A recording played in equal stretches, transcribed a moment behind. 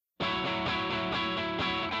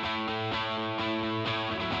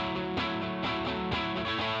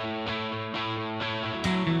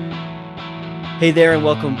Hey there, and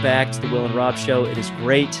welcome back to the Will and Rob Show. It is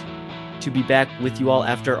great to be back with you all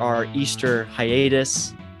after our Easter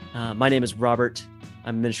hiatus. My name is Robert.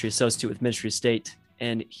 I'm a ministry associate with Ministry Estate,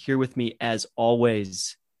 and here with me, as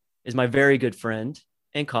always, is my very good friend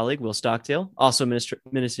and colleague, Will Stockdale, also a ministry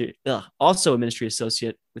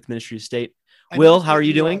associate with Ministry Estate. Will, how are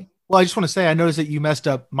you doing? Well, I just want to say, I noticed that you messed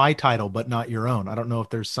up my title, but not your own. I don't know if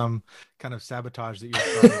there's some kind of sabotage that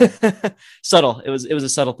you're starting. Subtle. It was a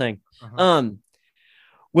subtle thing. Uh-huh.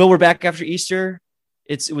 Will, we're back after Easter.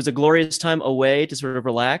 It was a glorious time away to sort of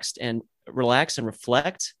relax and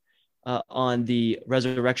reflect on the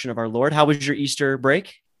resurrection of our Lord. How was your Easter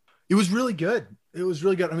break? It was really good. I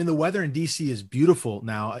mean, the weather in DC is beautiful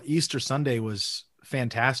now. Easter Sunday was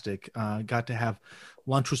fantastic. Got to have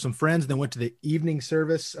lunch with some friends, then went to the evening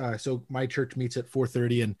service. So my church meets at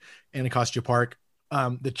 4:30 in Anacostia Park.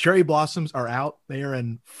 The cherry blossoms are out. They are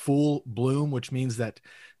in full bloom, which means that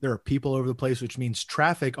there are people over the place, which means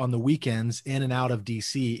traffic on the weekends in and out of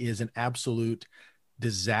DC is an absolute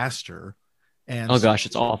disaster. And oh gosh,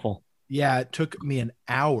 it's awful. Yeah, it took me an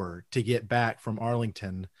hour to get back from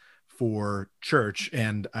Arlington for church,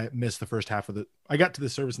 and I missed the first half of I got to the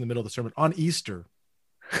service in the middle of the sermon on Easter.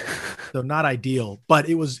 So not ideal, but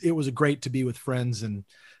it was great to be with friends and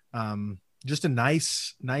just a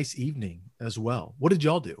nice evening as well. What did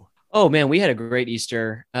y'all do? Oh man, we had a great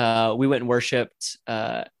Easter. We went and worshiped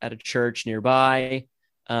at a church nearby.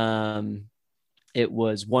 It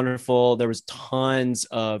was wonderful. There was tons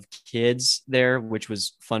of kids there, which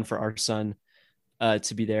was fun for our son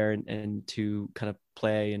to be there and to kind of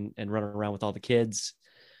play and run around with all the kids.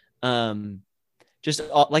 Just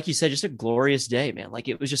like you said, just a glorious day, man. Like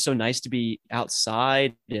it was just so nice to be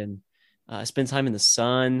outside and spend time in the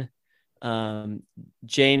sun.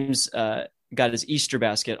 James got his Easter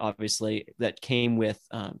basket, obviously, that came with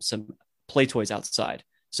some play toys outside.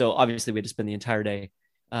 So obviously we had to spend the entire day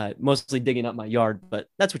mostly digging up my yard, but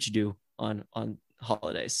that's what you do on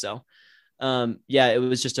holidays. So yeah, it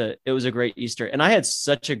was a great Easter, and I had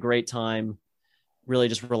such a great time really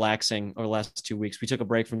just relaxing over the last 2 weeks. We took a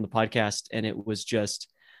break from the podcast, and it was just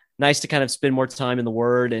nice to kind of spend more time in the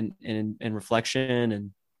Word and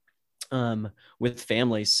reflection and with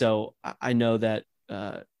family. So I know that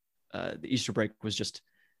the Easter break was just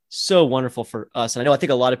so wonderful for us. And I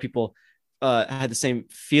think a lot of people had the same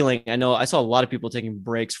feeling. I know I saw a lot of people taking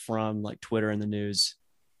breaks from like Twitter and the news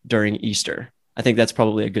during Easter. I think that's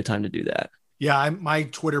probably a good time to do that. Yeah, my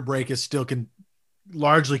Twitter break is still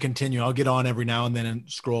largely continue. I'll get on every now and then and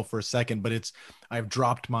scroll for a second, but I've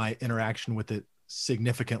dropped my interaction with it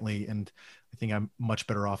significantly, and I think I'm much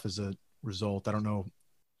better off as a result. I don't know.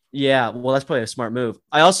 Yeah, well, that's probably a smart move.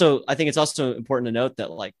 I think it's also important to note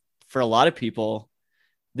that like for a lot of people,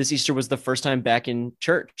 this Easter was the first time back in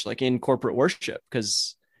church, like in corporate worship,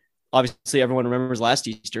 because obviously everyone remembers last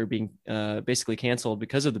Easter being basically canceled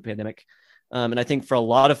because of the pandemic. And I think for a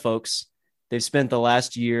lot of folks, they've spent the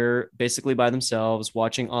last year basically by themselves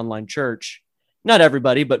watching online church. Not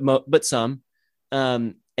everybody, but some.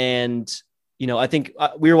 And, you know, I think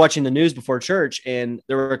we were watching the news before church, and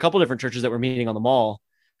there were a couple different churches that were meeting on the mall.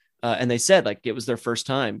 And they said like it was their first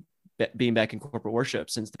time being back in corporate worship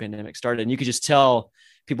since the pandemic started. And you could just tell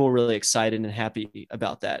people were really excited and happy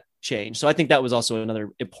about that change. So I think that was also another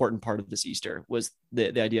important part of this Easter was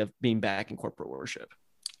the idea of being back in corporate worship.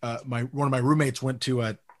 One of my roommates went to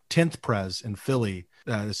a 10th Pres in Philly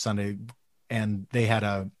this Sunday, and they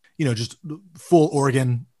had just full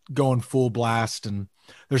organ going full blast. And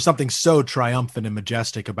there's something so triumphant and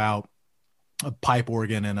majestic about a pipe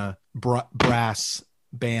organ and a brass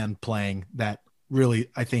band playing that really,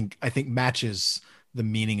 I think matches the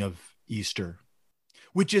meaning of Easter,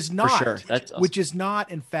 which is not, for sure. That's awesome. Which is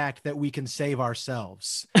not, in fact, that we can save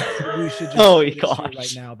ourselves. We should just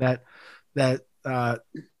right now that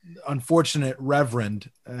unfortunate reverend,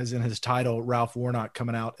 as in his title, Ralph Warnock,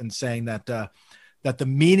 coming out and saying that the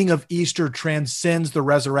meaning of Easter transcends the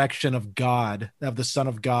resurrection of God, of the Son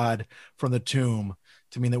of God from the tomb,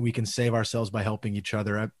 to mean that we can save ourselves by helping each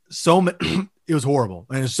other. It was horrible.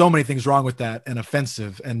 And there's so many things wrong with that, and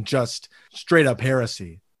offensive, and just straight up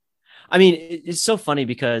heresy. I mean, it's so funny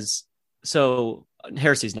because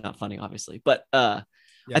heresy is not funny, obviously, but I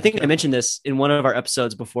think I mentioned this in one of our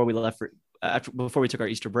episodes before we left before we took our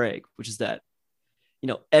Easter break, which is that, you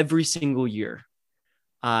know, every single year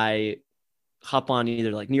I hop on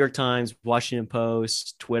either like New York Times, Washington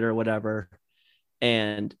Post, Twitter, whatever,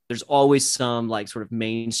 and there's always some like sort of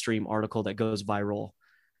mainstream article that goes viral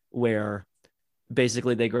where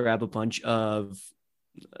basically they grab a bunch of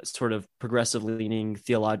sort of progressive leaning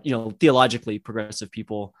theologically progressive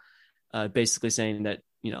people, basically saying that,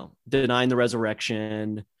 you know, denying the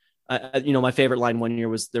resurrection, My favorite line one year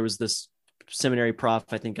was there was this seminary prof,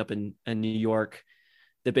 I think up in New York,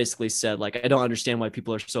 that basically said, like, I don't understand why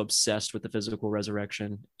people are so obsessed with the physical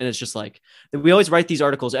resurrection. And it's just like, we always write these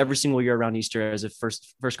articles every single year around Easter as if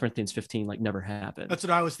First Corinthians 15 like never happened. That's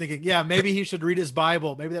what I was thinking. Yeah, maybe he should read his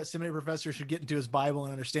Bible. Maybe that seminary professor should get into his Bible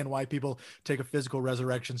and understand why people take a physical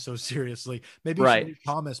resurrection so seriously. Maybe right. Should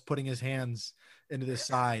Thomas putting his hands into the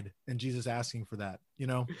side and Jesus asking for that.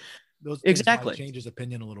 Those exactly change his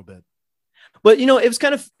opinion a little bit. But it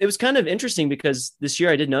was kind of interesting because this year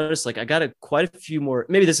I did notice, like, I got quite a few more.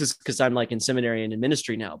 Maybe this is because I'm like in seminary and in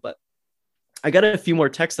ministry now, but I got a few more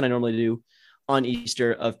texts than I normally do on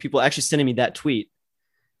Easter of people actually sending me that tweet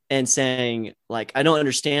and saying, like, I don't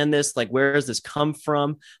understand this. Like, where does this come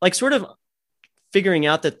from? Like, sort of figuring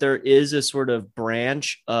out that there is a sort of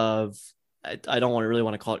branch of, I don't really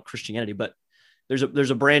want to call it Christianity, but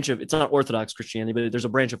there's a branch of, it's not Orthodox Christianity, but there's a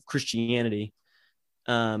branch of Christianity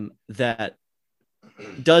that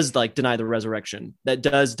does like deny the resurrection, that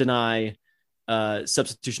does deny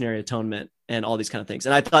substitutionary atonement and all these kind of things.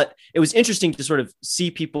 And I thought it was interesting to sort of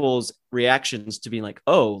see people's reactions to being like,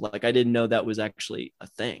 oh, like, I didn't know that was actually a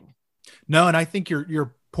thing. No. And I think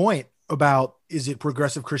your point about, is it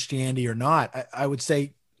progressive Christianity or not? I would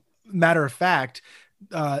say, matter of fact,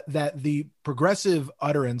 that the progressive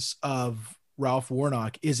utterance of Ralph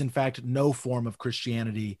Warnock is in fact no form of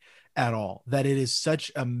Christianity at all, that it is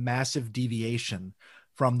such a massive deviation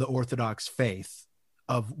from the Orthodox faith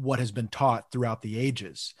of what has been taught throughout the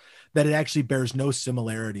ages, that it actually bears no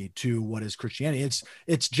similarity to what is Christianity.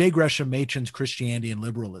 It's J. Gresham Machen's Christianity and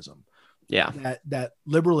liberalism. Yeah. That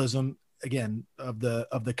liberalism, again, of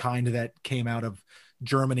the kind that came out of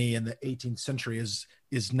Germany in the 18th century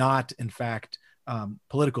is not in fact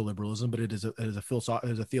political liberalism, but it is a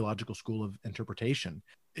theological school of interpretation.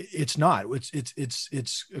 It's not.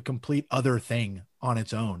 It's a complete other thing on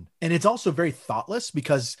its own, and it's also very thoughtless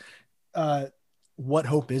because what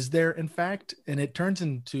hope is there, in fact? And it turns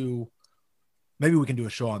into, maybe we can do a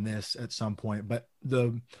show on this at some point, but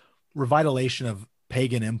the revitalization of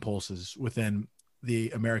pagan impulses within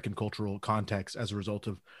the American cultural context as a result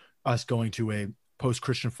of us going to a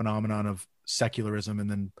post-Christian phenomenon of secularism and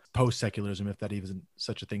then post-secularism, if that even isn't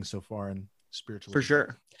such a thing so far in spiritualism. For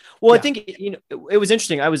sure. Well, yeah. I think, it was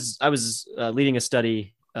interesting. I was leading a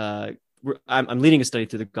study. I'm leading a study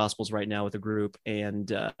through the Gospels right now with a group, and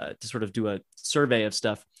to sort of do a survey of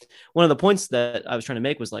stuff. One of the points that I was trying to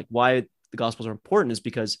make was like, why the Gospels are important is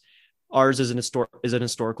because ours is an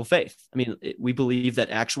historical faith. I mean, we believe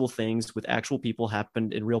that actual things with actual people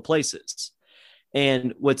happened in real places.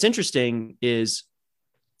 And what's interesting is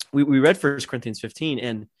we read 1 Corinthians 15,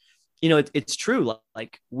 and it's true.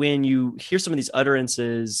 Like, when you hear some of these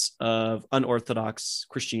utterances of unorthodox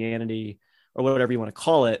Christianity or whatever you want to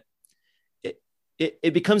call it,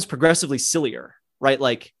 it becomes progressively sillier, right?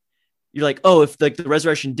 Like, you're like, oh, if like the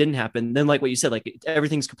resurrection didn't happen, then like what you said, like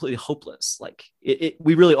everything's completely hopeless. Like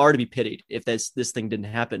we really are to be pitied if this thing didn't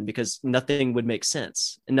happen, because nothing would make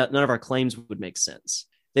sense and none of our claims would make sense.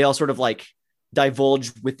 They all sort of like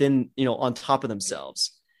divulge within, on top of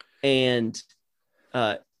themselves. And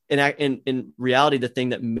in reality, the thing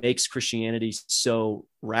that makes Christianity so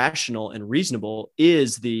rational and reasonable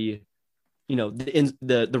is the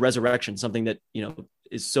resurrection, something that,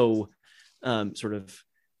 is so sort of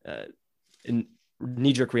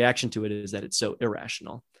knee-jerk reaction to it is that it's so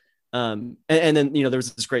irrational. And then, there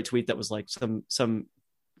was this great tweet that was like some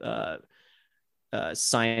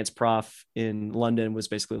science prof in London was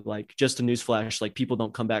basically like, just a newsflash, like people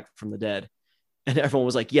don't come back from the dead. And everyone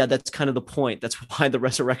was like, yeah, that's kind of the point. That's why the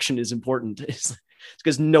resurrection is important. It's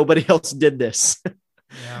because nobody else did this.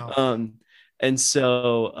 Yeah. And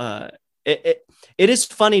so it is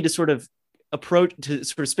funny to sort of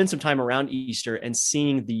spend some time around Easter and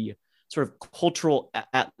seeing the sort of cultural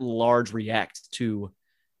at large react to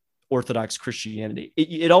Orthodox Christianity.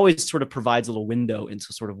 It always sort of provides a little window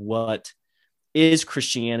into sort of what is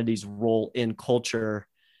Christianity's role in culture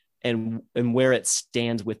and where it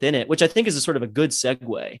stands within it, which I think is a sort of a good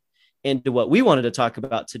segue into what we wanted to talk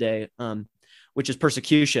about today, which is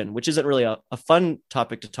persecution, which isn't really a fun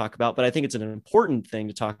topic to talk about, but I think it's an important thing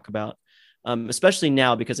to talk about, especially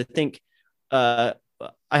now, because I think I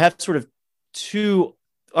have sort of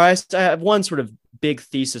I have one sort of big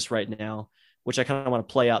thesis right now, which I kind of want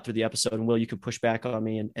to play out through the episode. And Will, you can push back on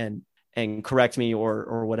me and correct me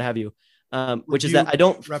or what have you. Which is that I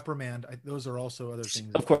don't reprimand. Those are also other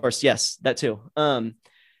things. Of course. Yes, that too. And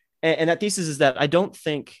that thesis is that I don't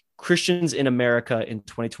think Christians in America in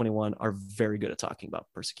 2021 are very good at talking about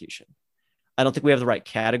persecution. I don't think we have the right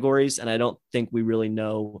categories, and I don't think we really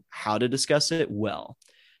know how to discuss it well.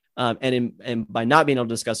 And by not being able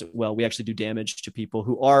to discuss it well, we actually do damage to people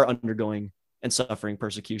who are undergoing and suffering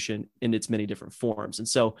persecution in its many different forms. And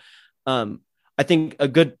so I think a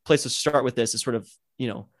good place to start with this is sort of,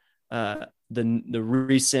 the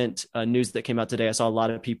recent news that came out today. I saw a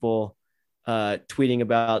lot of people tweeting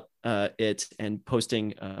about it and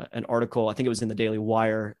posting an article. I think it was in the Daily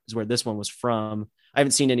Wire is where this one was from. I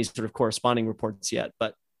haven't seen any sort of corresponding reports yet,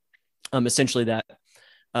 but essentially that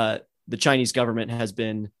the Chinese government has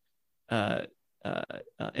been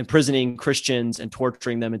imprisoning Christians and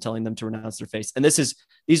torturing them and telling them to renounce their faith. And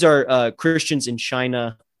these are Christians in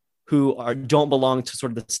China who don't belong to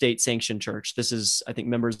sort of the state sanctioned church. This is, I think,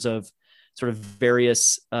 members of sort of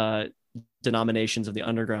various denominations of the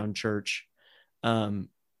underground church.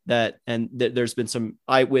 There's been some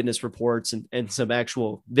eyewitness reports and some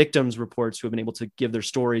actual victims reports who have been able to give their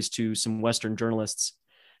stories to some Western journalists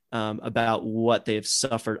about what they've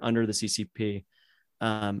suffered under the CCP.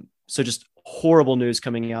 So just horrible news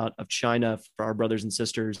coming out of China for our brothers and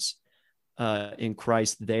sisters in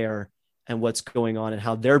Christ there, and what's going on and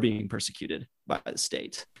how they're being persecuted by the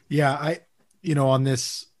state. Yeah, on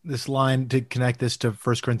this line, to connect this to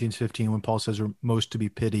 1 Corinthians 15, when Paul says we're most to be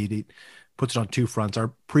pitied, he puts it on two fronts.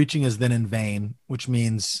 Our preaching is then in vain, which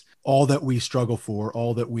means all that we struggle for,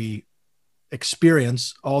 all that we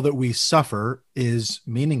experience, all that we suffer is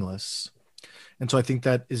meaningless. And so I think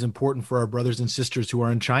that is important for our brothers and sisters who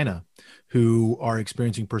are in China, who are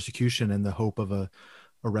experiencing persecution and the hope of a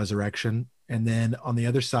resurrection. And then on the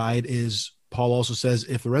other side is, Paul also says,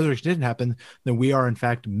 if the resurrection didn't happen, then we are in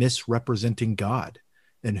fact misrepresenting God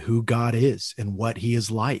and who God is and what he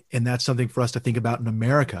is like. And that's something for us to think about in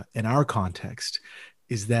America, in our context,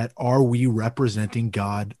 is that, are we representing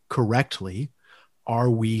God correctly? Are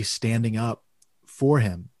we standing up for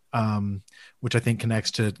him? Which I think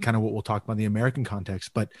connects to kind of what we'll talk about in the American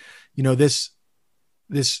context. But, this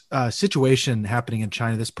situation happening in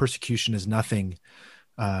China, this persecution is nothing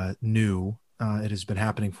new. It has been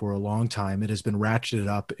happening for a long time. It has been ratcheted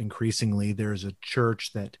up increasingly. There's a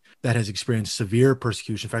church that has experienced severe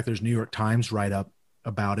persecution. In fact, there's New York Times write-up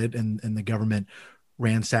about it, and the government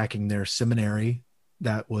ransacking their seminary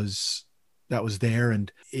that was there.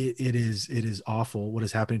 And it is awful what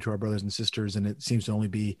is happening to our brothers and sisters, and it seems to only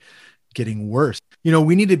be getting worse.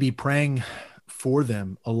 We need to be praying for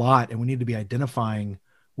them a lot, and we need to be identifying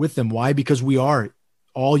with them. Why? Because we are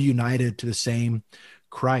all united to the same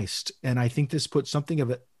Christ. And I think this puts something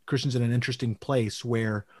of Christians in an interesting place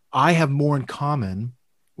where I have more in common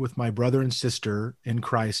with my brother and sister in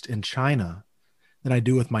Christ in China than I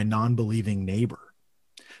do with my non-believing neighbor.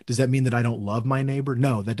 Does that mean that I don't love my neighbor?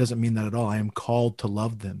 No, that doesn't mean that at all. I am called to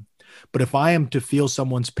love them. But if I am to feel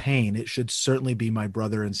someone's pain, it should certainly be my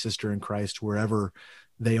brother and sister in Christ, wherever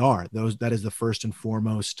they are. That is the first and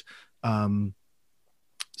foremost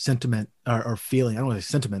sentiment or feeling, I don't want to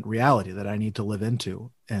say sentiment, reality that I need to live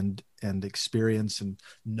into and experience and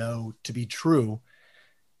know to be true.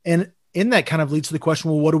 And in that kind of leads to the question,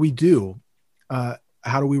 well, what do we do?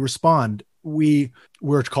 How do we respond? We're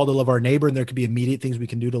called to love our neighbor, and there could be immediate things we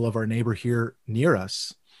can do to love our neighbor here near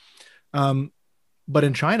us. But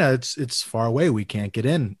in China, it's far away. We can't get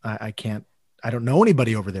in. I don't know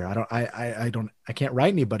anybody over there. I can't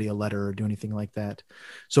write anybody a letter or do anything like that.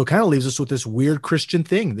 So it kind of leaves us with this weird Christian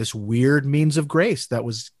thing, this weird means of grace that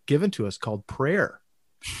was given to us called prayer.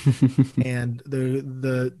 And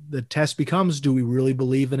the test becomes, do we really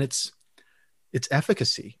believe in its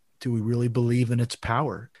efficacy? Do we really believe in its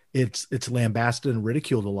power? It's lambasted and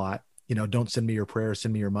ridiculed a lot. Don't send me your prayer,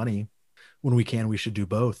 send me your money. When we can, we should do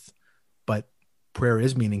both. But prayer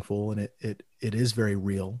is meaningful, and it is very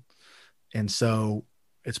real. And so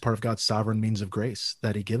it's part of God's sovereign means of grace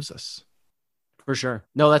that he gives us. For sure.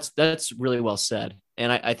 No, that's really well said.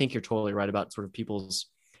 And I think you're totally right about sort of people's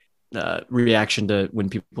reaction to when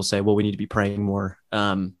people say, well, we need to be praying more.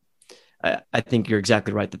 I think you're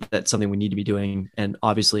exactly right that that's something we need to be doing. And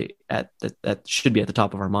obviously that should be at the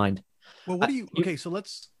top of our mind. Well, okay. So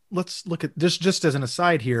let's look at this just as an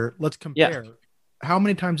aside here. Let's compare. Yeah. How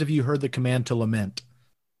many times have you heard the command to lament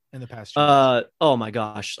in the past year? Oh my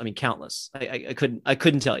gosh. I mean, countless. I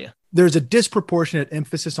couldn't tell you. There's a disproportionate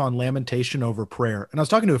emphasis on lamentation over prayer. And I was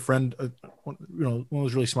talking to a friend, one of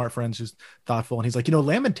those really smart friends who's thoughtful. And he's like,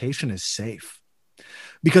 lamentation is safe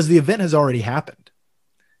because the event has already happened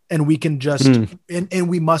and we can just, and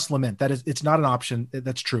we must lament. It's not an option.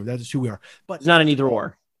 That's true. That is who we are, but it's not an either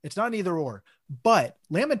or. It's not an either or, but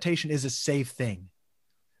lamentation is a safe thing.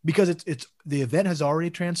 Because it's the event has already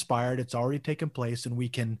transpired, it's already taken place, and we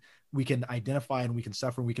can identify and we can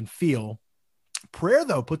suffer and we can feel. Prayer,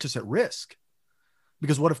 though, puts us at risk.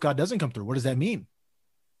 Because what if God doesn't come through? What does that mean?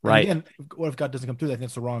 Right. And again, what if God doesn't come through? I think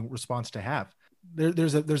that's the wrong response to have.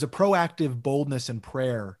 There's a proactive boldness and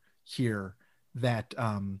prayer here that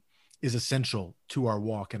is essential to our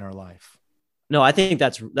walk in our life. No, I think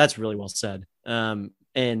that's really well said.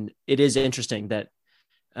 And it is interesting that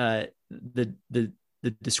the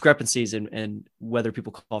discrepancies and whether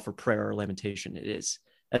people call for prayer or lamentation, that's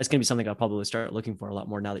going to be something I'll probably start looking for a lot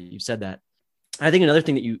more now that you've said that. I think another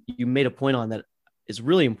thing that you made a point on that is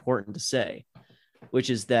really important to say, which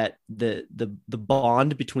is that the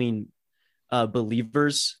bond between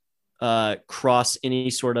believers cross any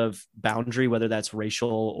sort of boundary, whether that's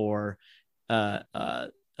racial or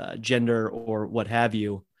gender or what have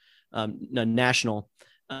you, national,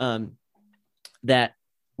 that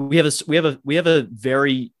we have a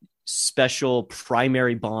very special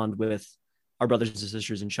primary bond with our brothers and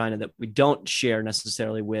sisters in China that we don't share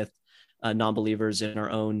necessarily with non-believers in our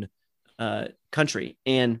own country.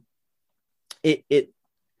 And it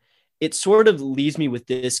sort of leaves me with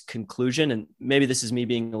this conclusion, and maybe this is me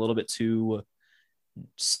being a little bit too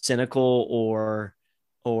cynical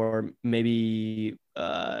or maybe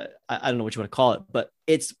I don't know what you want to call it, but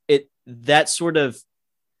that sort of,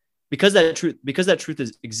 because that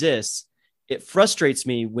truth exists, it frustrates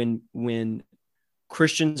me when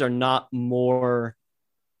Christians are not more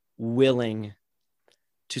willing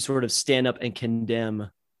to sort of stand up and condemn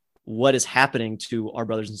what is happening to our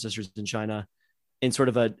brothers and sisters in China in sort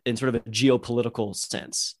of a geopolitical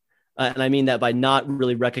sense. And I mean that by not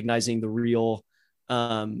really recognizing the real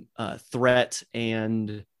threat.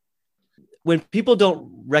 And when people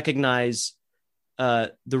don't recognize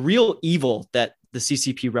the real evil that the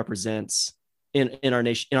CCP represents in our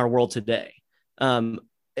nation, in our world today. And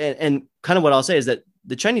kind of what I'll say is that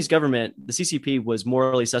the Chinese government, the CCP, was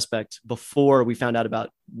morally suspect before we found out about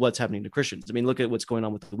what's happening to Christians. I mean, look at what's going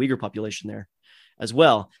on with the Uyghur population there as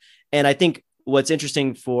well. And I think what's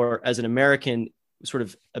interesting as an American, sort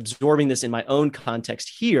of absorbing this in my own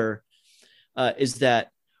context here, is that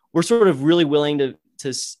we're sort of really willing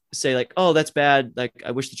to say like, oh, that's bad. Like,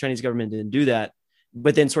 I wish the Chinese government didn't do that,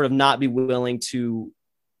 but then sort of not be willing to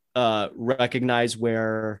recognize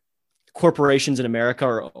where corporations in America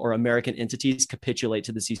or American entities capitulate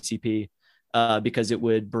to the CCP because it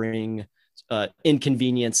would bring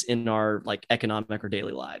inconvenience in our like economic or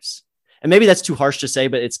daily lives. And maybe that's too harsh to say,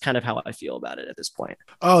 but it's kind of how I feel about it at this point.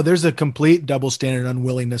 Oh, there's a complete double standard,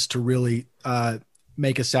 unwillingness to really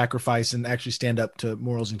make a sacrifice and actually stand up to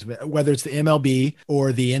morals, and whether it's the MLB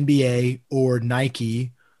or the NBA or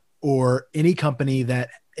Nike or any company that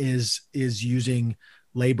is using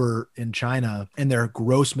labor in China and their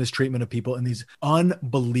gross mistreatment of people and these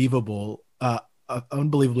unbelievably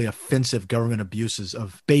offensive government abuses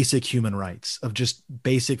of basic human rights, of just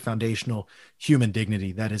basic foundational human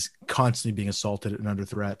dignity that is constantly being assaulted and under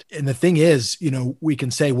threat. And the thing is, we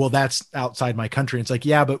can say, well, that's outside my country. It's like,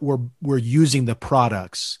 yeah, but we're using the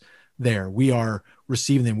products there. We are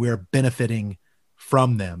receiving them. We are benefiting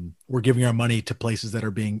from them. We're giving our money to places that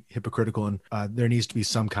are being hypocritical, and there needs to be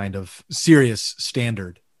some kind of serious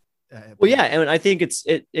standard. Well, yeah, and I think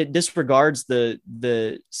it disregards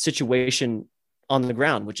the situation on the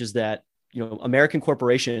ground, which is that American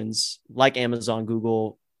corporations like Amazon,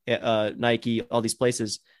 Google, Nike, all these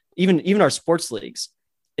places, even our sports leagues,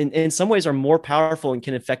 in some ways are more powerful and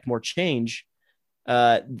can affect more change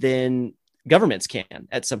than governments can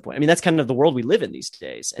at some point. I mean, that's kind of the world we live in these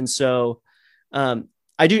days, and so. I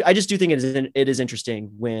just do think it is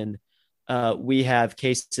interesting when we have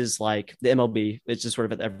cases like the MLB. It's just sort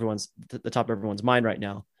of at the top of everyone's mind right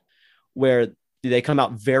now, where they come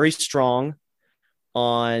out very strong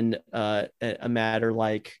on a matter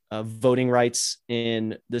like voting rights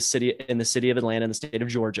in the city of Atlanta, in the state of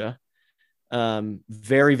Georgia.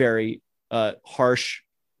 Very, very harsh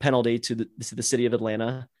penalty to the city of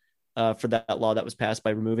Atlanta for that law that was passed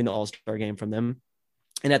by removing the All-Star game from them,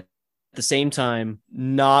 and at the same time,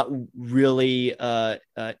 not really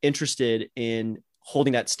interested in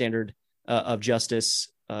holding that standard of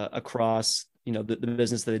justice across, the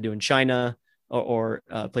business that they do in China or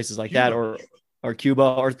places like Cuba. That, or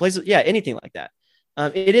Cuba or places, anything like that.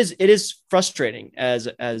 It is frustrating as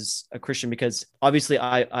a Christian, because obviously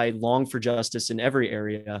I long for justice in every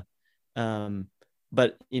area,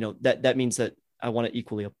 but that means that I want it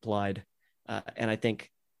equally applied, and I think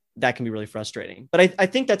that can be really frustrating. But I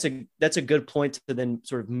think that's a good point to then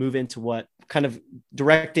sort of move into what kind of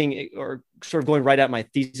directing or sort of going right at my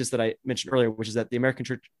thesis that I mentioned earlier, which is that the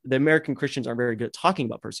American Christians aren't very good at talking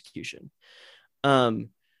about persecution.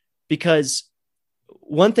 Because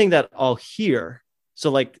one thing that I'll hear,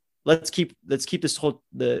 so like, let's keep this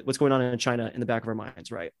what's going on in China in the back of our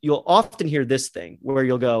minds, right? You'll often hear this thing where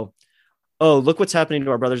you'll go, oh, look what's happening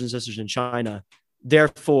to our brothers and sisters in China.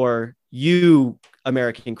 Therefore, you,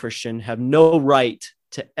 American Christian, have no right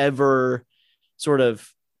to ever sort of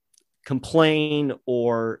complain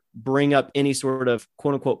or bring up any sort of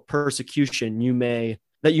quote unquote persecution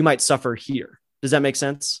that you might suffer here. Does that make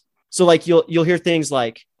sense? So like you'll hear things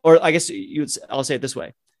like, or I guess I'll say it this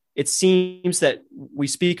way. It seems that we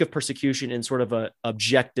speak of persecution in sort of a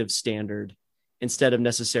objective standard instead of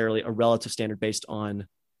necessarily a relative standard based on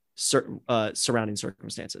certain surrounding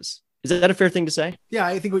circumstances. Is that a fair thing to say? Yeah,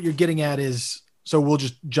 I think what you're getting at is, so we'll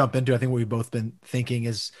just jump into, I think what we've both been thinking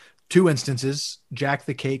is two instances, Jack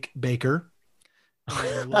the Cake Baker.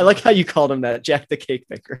 I like how you called him that, Jack the Cake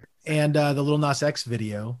Baker. And the Lil Nas X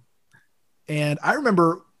video. And I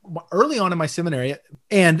remember early on in my seminary,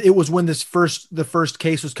 and it was when the first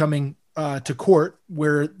case was coming to court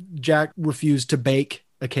where Jack refused to bake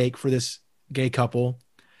a cake for this gay couple.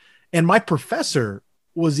 And my professor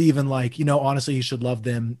was even like, honestly, he should love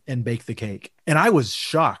them and bake the cake. And I was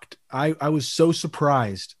shocked. I was so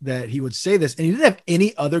surprised that he would say this. And he didn't have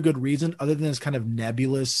any other good reason other than this kind of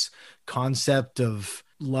nebulous concept of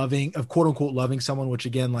quote unquote loving someone, which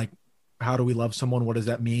again, like, how do we love someone? What does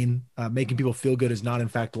that mean? Making people feel good is not in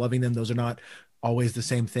fact loving them. Those are not always the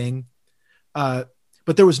same thing. But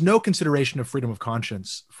there was no consideration of freedom of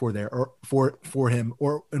conscience for him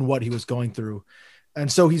or in what he was going through.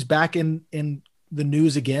 And so he's back in the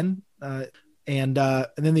news again. And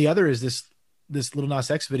then the other is this Lil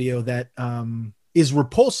Nas X video that is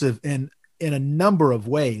repulsive in a number of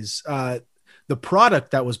ways. The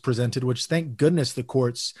product that was presented, which thank goodness the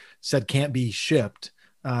courts said can't be shipped,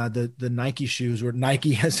 the Nike shoes, where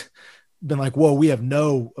Nike has been like, whoa, we have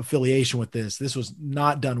no affiliation with this. This was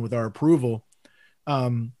not done with our approval.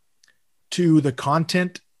 To the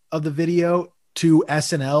content of the video, to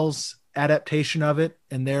SNL's adaptation of it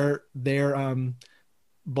and their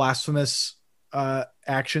blasphemous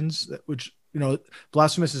actions, which,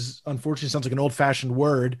 blasphemous is unfortunately sounds like an old fashioned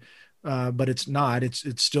word, but it's not.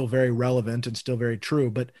 It's still very relevant and still very true.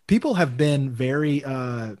 But people have been very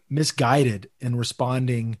misguided in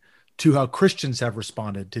responding to how Christians have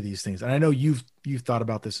responded to these things. And I know you've thought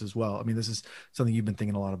about this as well. I mean, this is something you've been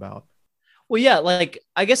thinking a lot about. Well, yeah, like,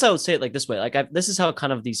 I guess I would say it like this way. Like, this is how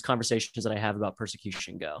kind of these conversations that I have about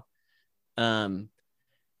persecution go.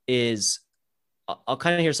 Is I'll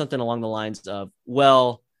kind of hear something along the lines of,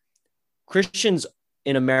 well, Christians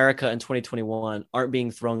in America in 2021 aren't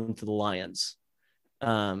being thrown to the lions,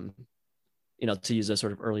 to use a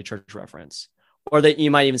sort of early church reference, or that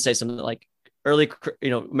you might even say something like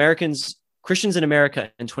Christians in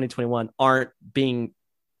America in 2021 aren't being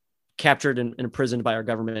captured and imprisoned by our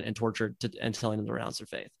government and tortured and telling them to renounce their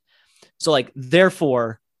faith. So like,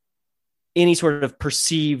 therefore, any sort of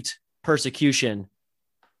perceived persecution,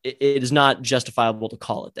 it is not justifiable to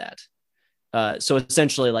call it that. So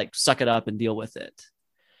essentially, like, suck it up and deal with it.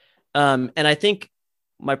 And I think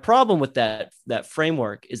my problem with that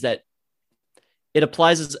framework is that it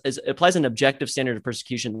applies an objective standard of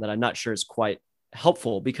persecution that I'm not sure is quite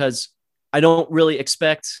helpful, because I don't really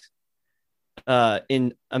expect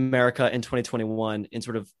in America in 2021, in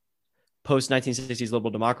sort of post 1960s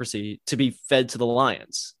liberal democracy, to be fed to the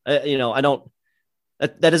lions. I don't.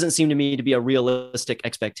 That doesn't seem to me to be a realistic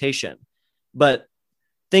expectation. But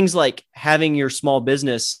things like having your small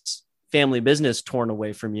business, family business, torn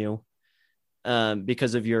away from you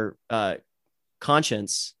because of your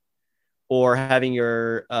conscience, or having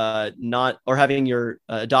your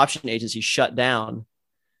adoption agency shut down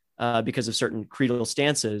because of certain creedal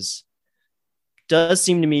stances, does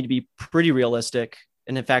seem to me to be pretty realistic,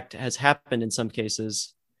 and in fact has happened in some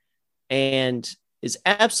cases, and is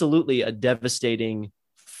absolutely a devastating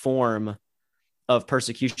form of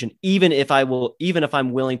persecution, even if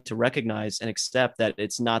I'm willing to recognize and accept that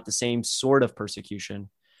it's not the same sort of persecution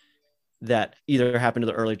that either happened to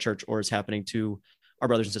the early church or is happening to our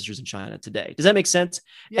brothers and sisters in China today. Does that make sense?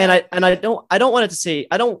 Yeah. And I don't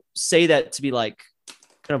say that to be like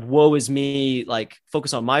kind of woe is me, like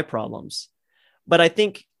focus on my problems. But I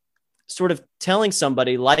think sort of telling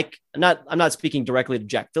somebody like, I'm not speaking directly to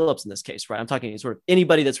Jack Phillips in this case, right? I'm talking sort of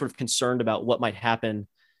anybody that's sort of concerned about what might happen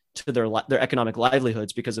to their economic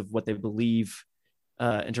livelihoods because of what they believe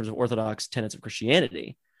in terms of orthodox tenets of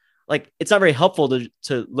Christianity. Like, it's not very helpful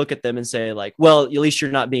to look at them and say like, well, at least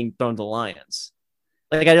you're not being thrown to the lions.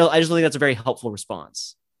 Like, I just don't think that's a very helpful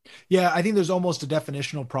response. Yeah, I think there's almost a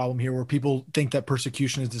definitional problem here where people think that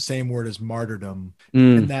persecution is the same word as martyrdom,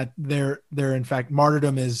 and that they're in fact,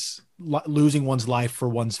 martyrdom is losing one's life for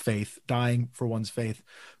one's faith, dying for one's faith.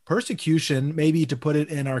 Persecution, maybe to put it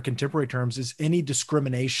in our contemporary terms, is any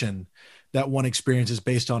discrimination that one experiences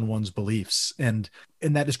based on one's beliefs. And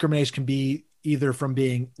that discrimination can be either from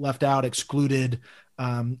being left out, excluded,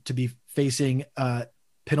 to be facing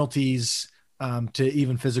penalties, to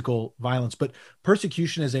even physical violence. But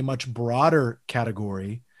persecution is a much broader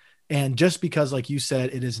category. And just because, like you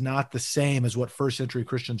said, it is not the same as what first century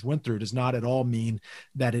Christians went through, does not at all mean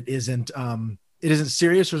that it isn't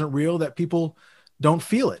serious or isn't real, that people don't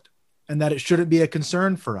feel it and that it shouldn't be a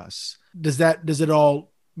concern for us. Does it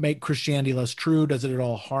all make Christianity less true? Does it at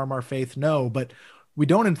all harm our faith? No, but we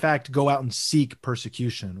don't in fact go out and seek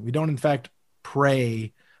persecution. We don't in fact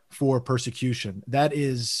pray for persecution. That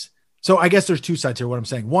is, so I guess there's two sides here. What I'm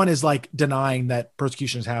saying, one is like denying that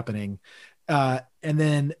persecution is happening. And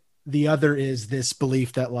then the other is this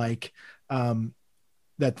belief that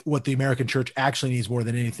that what the American church actually needs more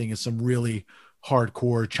than anything is some really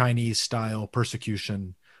hardcore Chinese style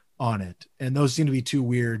persecution on it. And those seem to be two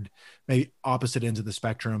weird, maybe opposite ends of the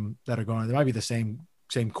spectrum that are going on. They might be the same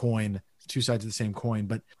coin, two sides of the same coin,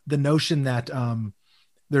 but the notion that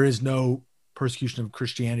there is no persecution of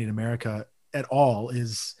Christianity in America at all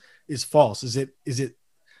is false. Is it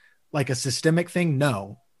like a systemic thing?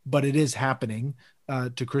 No, but it is happening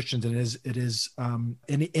to Christians, and it is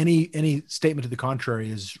any statement to the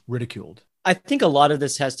contrary is ridiculed. I think a lot of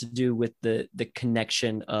this has to do with the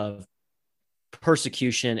connection of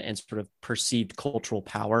persecution and sort of perceived cultural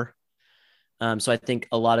power. So I think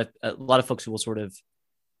a lot of folks who will sort of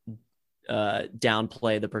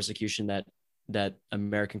downplay the persecution that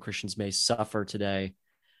American Christians may suffer today,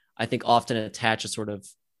 I think often attach a sort of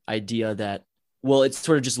idea that, well, it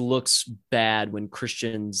sort of just looks bad when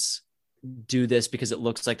Christians do this because it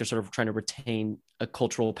looks like they're sort of trying to retain a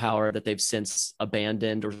cultural power that they've since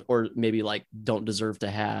abandoned or maybe like don't deserve to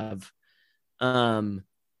have. And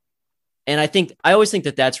I always think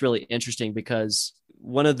that that's really interesting, because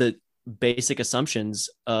one of the basic assumptions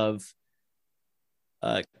of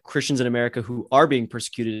Christians in America who are being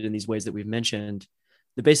persecuted in these ways that we've mentioned,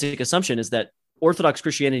 the basic assumption is that Orthodox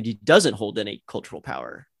Christianity doesn't hold any cultural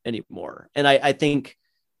power anymore. And I think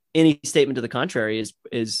any statement to the contrary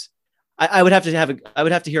is I would have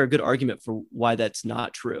to hear a good argument for why that's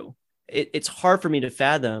not true. It's hard for me to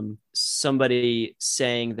fathom somebody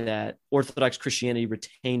saying that Orthodox Christianity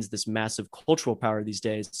retains this massive cultural power these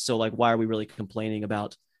days. So like, why are we really complaining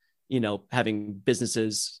about, having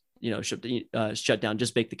businesses, shut down,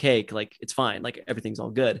 just bake the cake? Like, it's fine. Like, everything's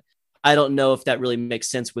all good. I don't know if that really makes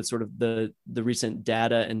sense with sort of the recent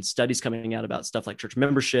data and studies coming out about stuff like church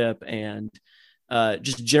membership and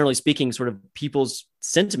just generally speaking, sort of people's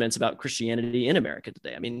sentiments about Christianity in America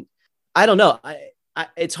today. I mean, I don't know.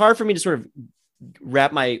 It's hard for me to sort of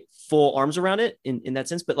wrap my full arms around it in that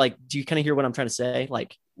sense, but like, do you kind of hear what I'm trying to say?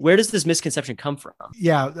 Like, where does this misconception come from?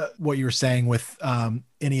 Yeah. What you were saying with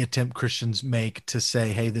any attempt Christians make to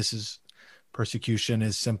say, hey, this is persecution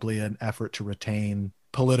is simply an effort to retain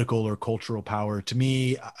political or cultural power. To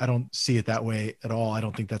me, I don't see it that way at all. I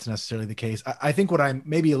don't think that's necessarily the case. I think what I'm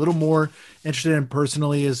maybe a little more interested in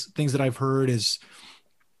personally is things that I've heard is,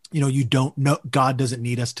 you don't know, God doesn't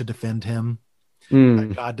need us to defend him.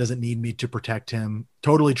 God doesn't need me to protect him.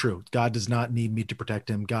 Totally true. God does not need me to protect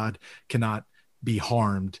him. God cannot be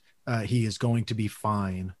harmed. He is going to be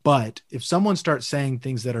fine. But if someone starts saying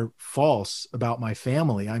things that are false about my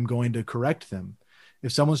family, I'm going to correct them.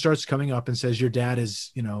 If someone starts coming up and says, your dad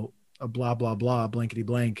is, a blah, blah, blah, blankety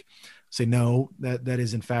blank, say, no, that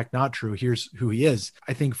is in fact not true. Here's who he is.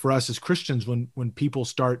 I think for us as Christians, when people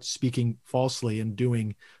start speaking falsely and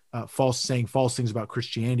doing saying false things about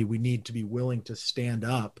Christianity, we need to be willing to stand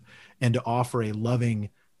up and to offer a loving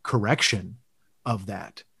correction of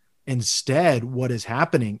that. Instead, what is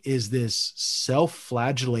happening is this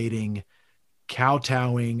self-flagellating,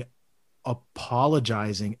 kowtowing,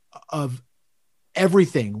 apologizing of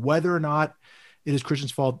everything, whether or not it is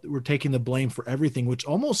Christians' fault. We're taking the blame for everything, which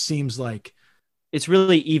almost seems like it's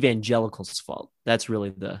really evangelicals' fault. That's really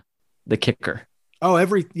the kicker.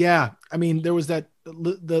 Yeah. I mean, there was that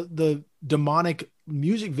the demonic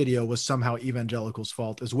music video was somehow evangelicals'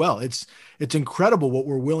 fault as well. It's incredible what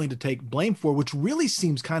we're willing to take blame for, which really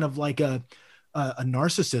seems kind of like a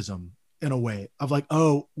narcissism in a way of like,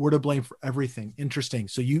 oh, we're to blame for everything. Interesting.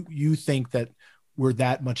 So you think that we're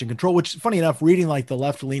that much in control, which, funny enough, reading like the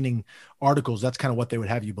left-leaning articles, that's kind of what they would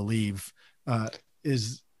have you believe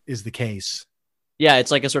is the case. Yeah,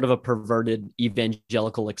 it's like a sort of a perverted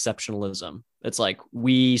evangelical exceptionalism. It's like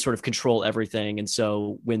we sort of control everything, and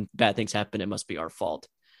so when bad things happen, it must be our fault.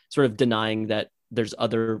 Sort of denying that there's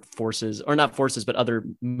other forces, or not forces, but other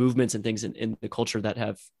movements and things in the culture that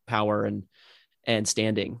have power and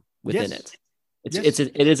standing within it. It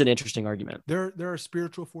is an interesting argument. There are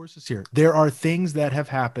spiritual forces here. There are things that have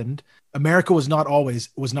happened. America was not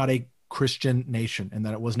a Christian nation, and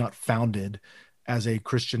that it was not founded as a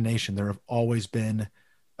Christian nation. There have always been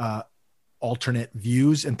alternate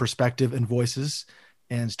views and perspective and voices.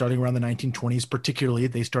 And starting around the 1920s, particularly,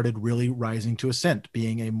 they started really rising to ascent,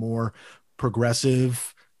 being a more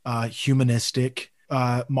progressive, humanistic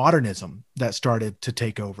modernism that started to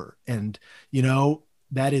take over. And,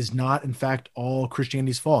 that is not, in fact, all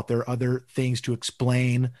Christianity's fault. There are other things to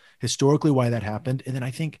explain historically why that happened. And then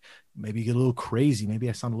I think maybe get a little crazy. Maybe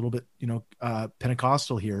I sound a little bit,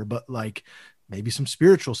 Pentecostal here, but like maybe some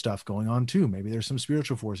spiritual stuff going on too. Maybe there's some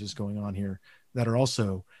spiritual forces going on here that are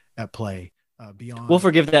also at play. Beyond. We'll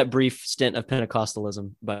forgive that brief stint of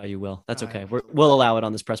Pentecostalism by you, Will. That's okay. We'll allow it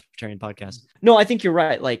on this Presbyterian podcast. No, I think you're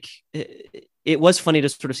right. Like it was funny to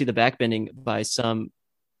sort of see the backbending by some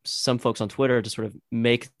folks on Twitter to sort of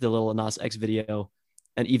make the Lil Nas X video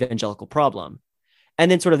an evangelical problem.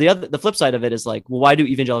 And then sort of the flip side of it is like, well, why do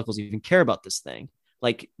evangelicals even care about this thing?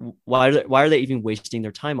 Like, why are they even wasting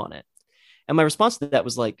their time on it? And my response to that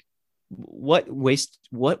was like, what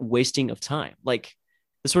wasting of time? Like,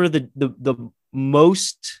 the sort of the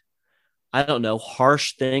most, I don't know,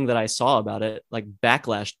 harsh thing that I saw about it, like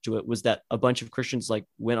backlash to it, was that a bunch of Christians like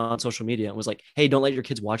went on social media and was like, hey, don't let your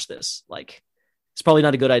kids watch this. Like, it's probably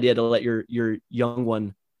not a good idea to let your young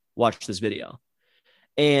one watch this video.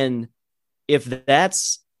 And if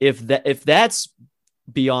that's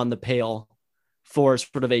beyond the pale for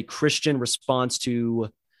sort of a Christian response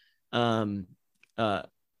to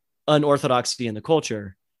unorthodoxy in the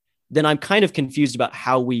culture, then I'm kind of confused about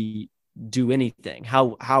how we do anything,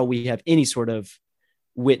 how we have any sort of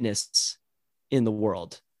witness in the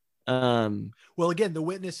world. Well, again, the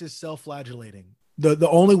witness is self-flagellating. The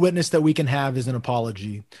only witness that we can have is an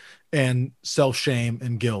apology and self-shame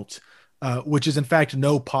and guilt, which is in fact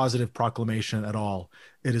no positive proclamation at all.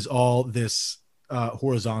 It is all this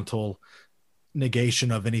horizontal negation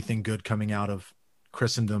of anything good coming out of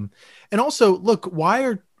Christendom. And also, look,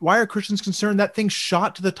 why are Christians concerned? That thing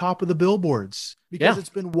shot to the top of the billboards because it's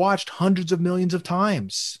been watched hundreds of millions of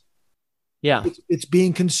times. Yeah. It's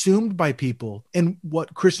being consumed by people. And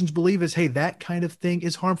what Christians believe is, hey, that kind of thing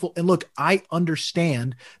is harmful. And look, I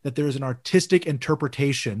understand that there is an artistic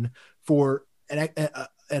interpretation for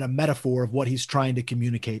a metaphor of what he's trying to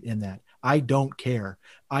communicate in that. I don't care.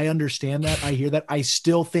 I understand that. I hear that. I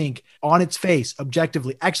still think on its face,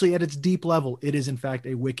 objectively, actually at its deep level, it is in fact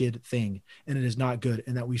a wicked thing and it is not good,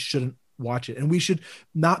 and that we shouldn't watch it. And we should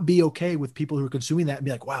not be okay with people who are consuming that and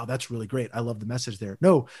be like, wow, that's really great. I love the message there.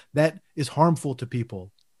 No, that is harmful to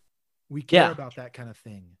people. We care about that kind of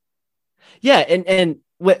thing. Yeah. And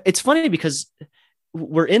it's funny because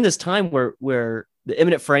we're in this time where the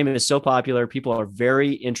imminent frame is so popular. People are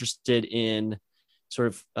very interested in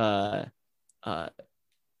sort of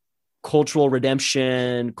cultural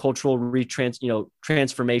redemption, cultural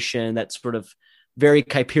transformation. That sort of very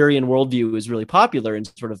Kuyperian worldview is really popular in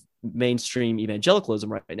sort of mainstream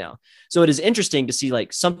evangelicalism right now. So it is interesting to see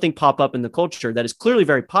like something pop up in the culture that is clearly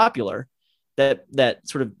very popular, that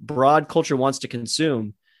sort of broad culture wants to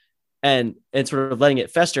consume, and sort of letting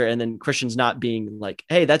it fester, and then Christians not being like,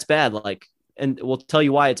 hey, that's bad, like, and we'll tell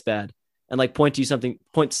you why it's bad, and like point you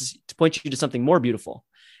to something more beautiful.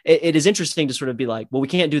 It is interesting to sort of be like, well, we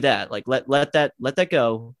can't do that. Like, let that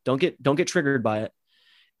go. Don't get triggered by it.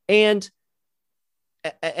 And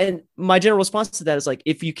my general response to that is like,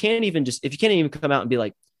 if you can't even come out and be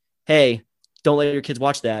like, hey, don't let your kids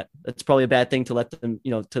watch that. That's probably a bad thing to let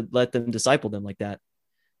them disciple them like that.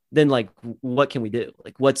 Then like, what can we do?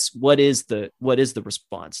 Like, what is the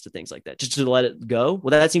response to things like that? Just to let it go? Well,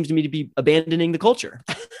 that seems to me to be abandoning the culture.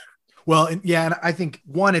 Well, and I think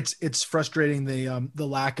one, it's frustrating the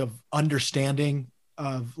lack of understanding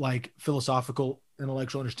of like philosophical,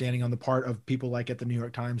 intellectual understanding on the part of people like at the New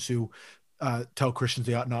York Times who tell Christians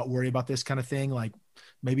they ought not worry about this kind of thing. Like,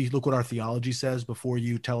 maybe look what our theology says before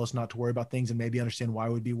you tell us not to worry about things, and maybe understand why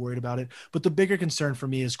we'd be worried about it. But the bigger concern for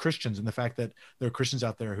me is Christians, and the fact that there are Christians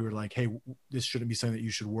out there who are like, hey, this shouldn't be something that you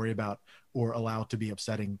should worry about or allow to be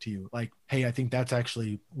upsetting to you. Like, hey, I think that's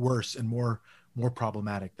actually worse and more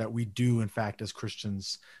problematic, that we do in fact as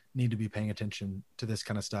Christians need to be paying attention to this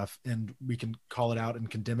kind of stuff, and we can call it out and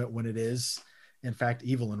condemn it when it is in fact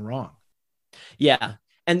evil and wrong. Yeah.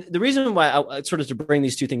 And the reason why I sort of to bring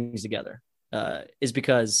these two things together is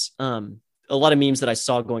because a lot of memes that I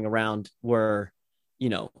saw going around were,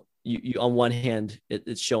 you on one hand,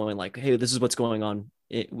 it's showing like, hey, this is what's going on.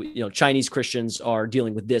 Chinese Christians are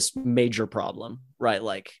dealing with this major problem, right?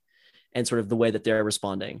 Like, and sort of the way that they're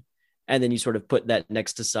responding. And then you sort of put that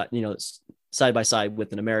next to, side by side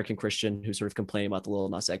with an American Christian who's sort of complaining about the Lil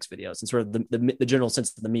Nas X videos, and sort of the general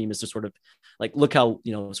sense of the meme is to sort of like, look how,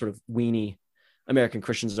 sort of weenie American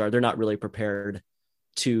Christians are. They're not really prepared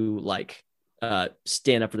to like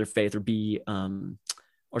stand up for their faith or be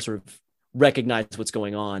or sort of recognize what's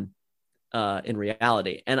going on in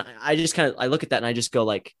reality. And I just I look at that and I just go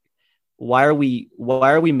like, why are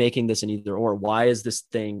we making this an either or? Why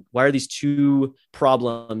are these two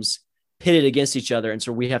problems pitted against each other? And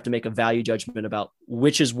so we have to make a value judgment about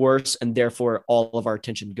which is worse, and therefore all of our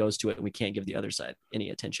attention goes to it, and we can't give the other side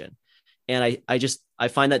any attention. And I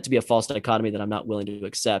find that to be a false dichotomy that I'm not willing to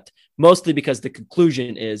accept, mostly because the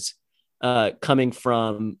conclusion is coming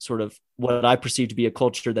from sort of what I perceive to be a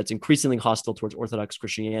culture that's increasingly hostile towards Orthodox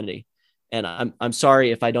Christianity. And I'm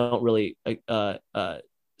sorry if I don't really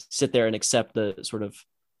sit there and accept the sort of,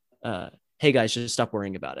 hey guys, just stop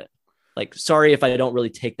worrying about it. Like, sorry if I don't really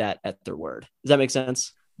take that at their word. Does that make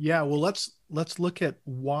sense? Yeah. Well, let's look at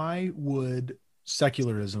why would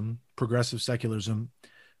secularism, progressive secularism,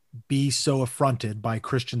 be so affronted by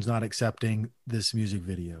Christians not accepting this music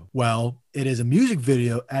video? Well, it is a music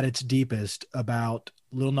video at its deepest about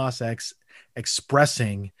Lil Nas X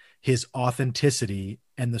expressing his authenticity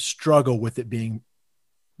and the struggle with it being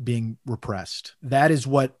repressed. That is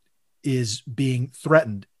what is being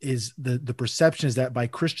threatened. Is the perception is that by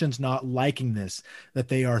Christians not liking this, that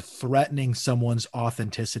they are threatening someone's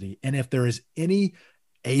authenticity. And if there is any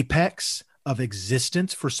apex of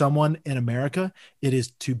existence for someone in America, it is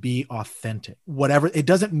to be authentic. Whatever, it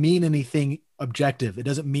doesn't mean anything objective. It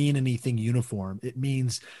doesn't mean anything uniform. It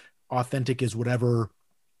means authentic is whatever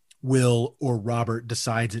Will or Robert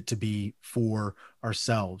decides it to be for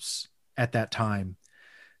ourselves at that time.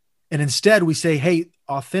 And instead we say, hey,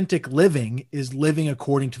 authentic living is living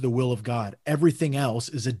according to the will of God. Everything else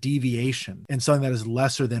is a deviation and something that is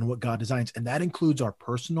lesser than what God designs. And that includes our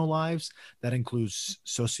personal lives. That includes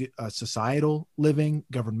societal living,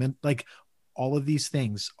 government, like all of these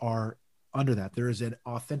things are under that. There is an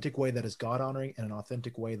authentic way that is God honoring and an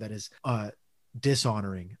authentic way that is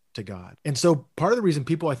dishonoring to God. And so part of the reason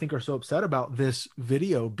people, I think, are so upset about this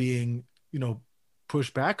video being,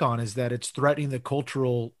 pushed back on is that it's threatening the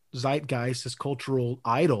cultural zeitgeist, this cultural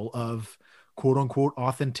idol of quote unquote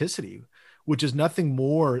authenticity, which is nothing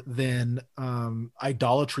more than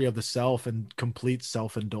idolatry of the self and complete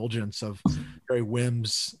self-indulgence of very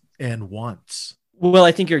whims and wants. Well,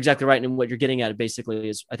 I think you're exactly right. And what you're getting at basically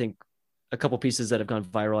is, I think, a couple pieces that have gone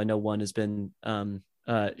viral. I know one has been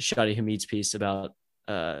Shadi Hamid's piece about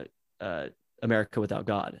America Without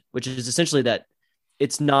God, which is essentially that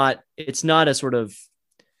it's not a sort of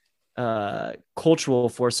cultural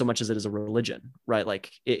force so much as it is a religion, right?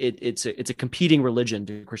 Like it's a competing religion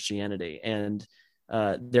to Christianity, and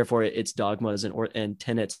therefore its dogmas and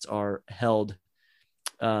tenets are held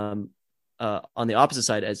on the opposite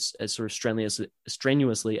side as sort of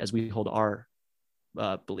strenuously as we hold our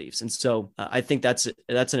beliefs. And so I think that's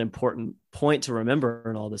an important point to remember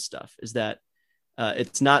in all this stuff, is that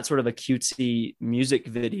it's not sort of a cutesy music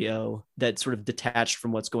video that's sort of detached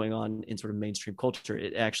from what's going on in sort of mainstream culture.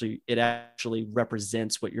 It actually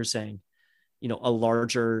represents what you're saying, a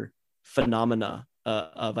larger phenomena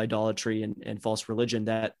of idolatry and false religion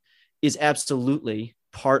that is absolutely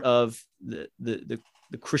part of the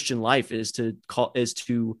Christian life, is to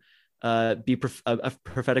be a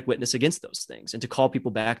prophetic witness against those things and to call people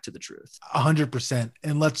back to the truth. 100%.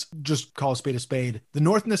 And let's just call a spade a spade. The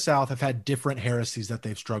North and the South have had different heresies that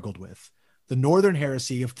they've struggled with. The Northern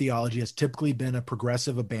heresy of theology has typically been a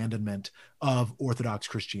progressive abandonment of Orthodox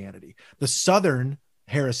Christianity. The Southern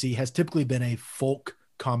heresy has typically been a folk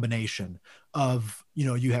combination of,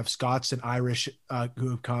 you have Scots and Irish who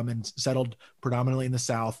have come and settled predominantly in the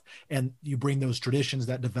South, and you bring those traditions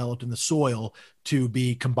that developed in the soil to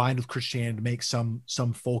be combined with Christianity to make some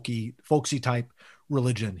folksy type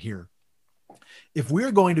religion here. If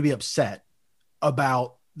we're going to be upset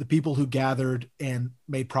about the people who gathered and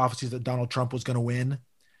made prophecies that Donald Trump was going to win,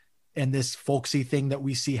 and this folksy thing that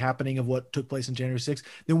we see happening of what took place on January 6th,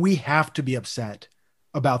 then we have to be upset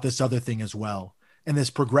about this other thing as well. And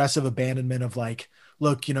this progressive abandonment of like,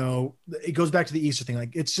 look, it goes back to the Easter thing.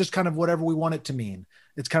 Like, it's just kind of whatever we want it to mean.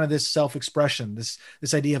 It's kind of this self-expression, this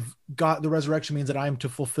idea of God. The resurrection means that I am to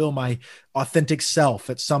fulfill my authentic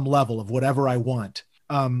self at some level of whatever I want.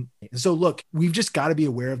 So look, we've just got to be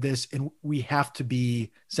aware of this, and we have to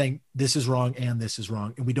be saying this is wrong and this is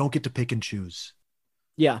wrong, and we don't get to pick and choose.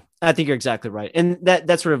 Yeah, I think you're exactly right. And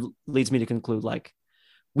that sort of leads me to conclude, like,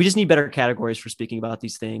 we just need better categories for speaking about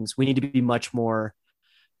these things. We need to be much more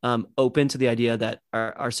open to the idea that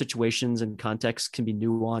our situations and contexts can be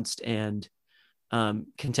nuanced and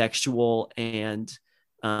contextual, and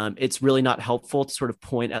It's really not helpful to sort of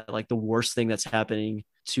point at like the worst thing that's happening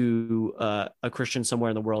to a Christian somewhere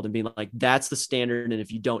in the world and being like, that's the standard. And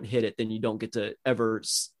if you don't hit it, then you don't get to ever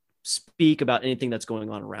speak about anything that's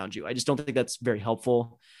going on around you. I just don't think that's very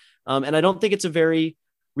helpful. And I don't think it's a very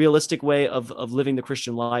realistic way of living the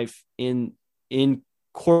Christian life in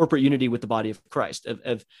corporate unity with the body of Christ,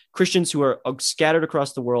 of Christians who are scattered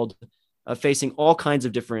across the world, facing all kinds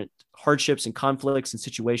of different hardships and conflicts and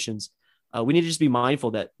situations. We need to just be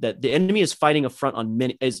mindful that the enemy is fighting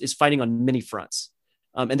is fighting on many fronts.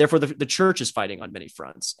 And therefore the church is fighting on many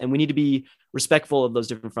fronts, and we need to be respectful of those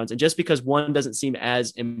different fronts. And just because one doesn't seem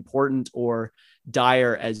as important or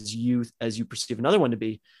dire as you perceive another one to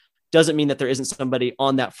be, doesn't mean that there isn't somebody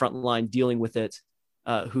on that front line dealing with it,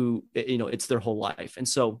 who, it's their whole life. And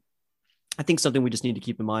so I think something we just need to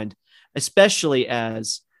keep in mind, especially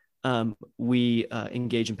as we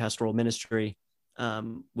engage in pastoral ministry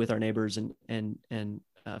with our neighbors and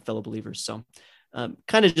fellow believers. So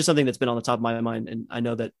kind of just something that's been on the top of my mind, and I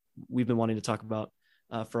know that we've been wanting to talk about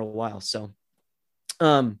for a while. So,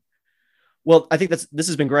 well, I think this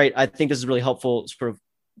has been great. I think this is really helpful sort of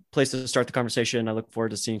place to start the conversation. I look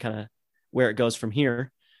forward to seeing kind of where it goes from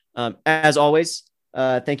here. As always,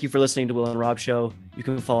 thank you for listening to Will and Rob Show. You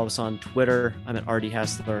can follow us on Twitter. I'm at RD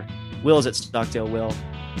Hassler. Will is at Stockdale Will.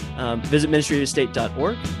 Visit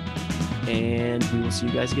ministryofstate.org, and we will see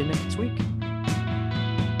you guys again next week.